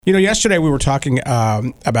Yesterday we were talking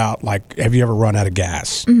about, have you ever run out of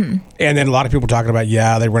gas? Mm-hmm. And then a lot of people talking about,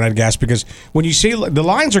 they run out of gas because when you see the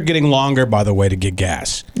lines are getting longer, by the way, to get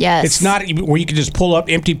gas. Yes. It's not where you can just pull up,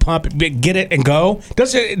 empty pump, get it and go.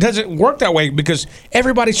 It doesn't work that way because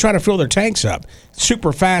everybody's trying to fill their tanks up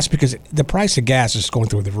super fast because the price of gas is going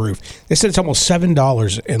through the roof. They said it's almost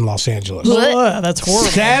 $7 in Los Angeles. Ugh, that's horrible.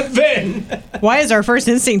 $7. Why is our first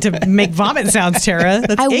instinct to make vomit sounds, Tara?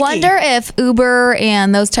 That's I icky. wonder if Uber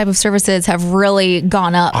and those type of services have really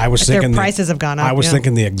gone up. I was Their thinking prices have gone up. I was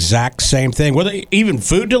thinking the exact same thing. Whether even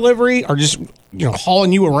food delivery or just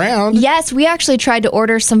hauling you around. Yes, we actually tried to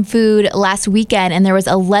order some food last weekend, and there was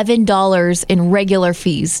 $11 in regular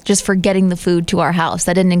fees just for getting the food to our house.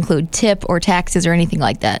 That didn't include tip or taxes or anything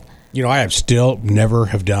like that. I have still never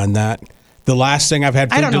have done that. The last thing I've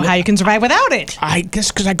had. I don't know how you can survive without it. I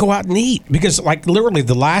guess because I go out and eat. Because literally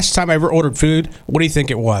the last time I ever ordered food, what do you think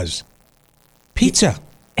it was? Pizza.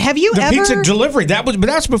 Have you the ever... pizza delivery.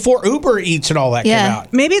 That's before Uber Eats and all that came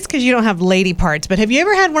out. Maybe it's because you don't have lady parts, but have you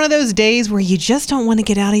ever had one of those days where you just don't want to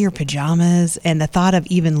get out of your pajamas and the thought of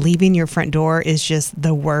even leaving your front door is just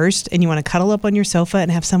the worst and you want to cuddle up on your sofa and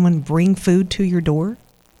have someone bring food to your door?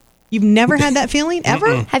 You've never had that feeling,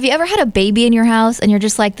 ever? Have you ever had a baby in your house and you're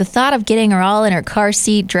just like, the thought of getting her all in her car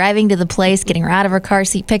seat, driving to the place, getting her out of her car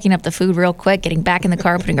seat, picking up the food real quick, getting back in the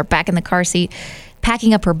car, putting her back in the car seat,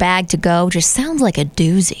 packing up her bag to go, just sounds like a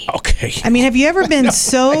doozy. Okay. I mean, have you ever been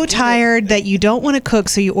so tired that you don't want to cook,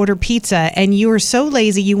 so you order pizza, and you are so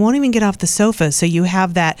lazy you won't even get off the sofa, so you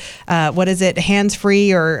have that,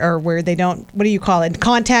 hands-free or where they don't, what do you call it,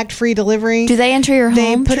 contact-free delivery? Do they enter your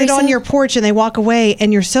home, They put it on your porch and they walk away,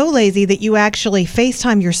 and you're so lazy that you actually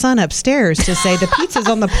FaceTime your son upstairs to say, the pizza's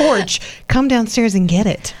on the porch, come downstairs and get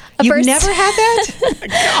it. You've never had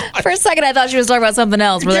that? For a second, I thought she was talking about something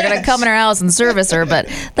else, where they're going to come in her house and service her, but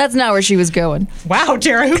that's not where she was going. Wow,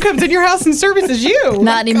 Tara, who comes in your house and services you?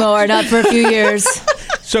 Not anymore, not for a few years.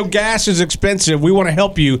 So gas is expensive. We want to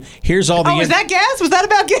help you. Here's all the... is that gas? Was that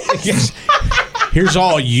about gas? Yes. Here's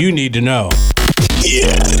all you need to know.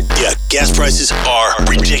 Yeah, gas prices are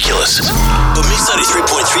ridiculous. But Mix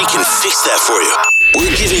 93.3 can fix that for you.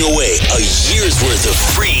 We're giving away a year's worth of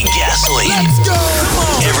free gasoline. Let's go!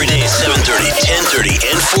 Every day at 7:30, 10:30,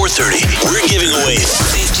 and 4:30, we're giving away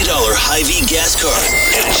 $50 Hy-Vee gas card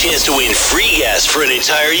and a chance to win free gas for an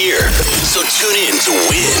entire year. So tune in to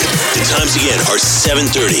win. The times again are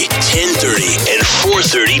 7:30, 10:30, and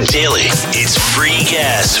 4:30 daily. It's free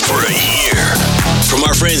gas for a year. From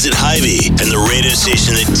our friends at Hy-Vee and the radio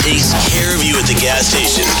station that takes care of you at the gas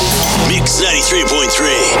station. Mix 93.3,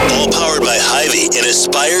 all powered by Hy-Vee and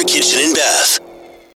Aspire Kitchen and Bath.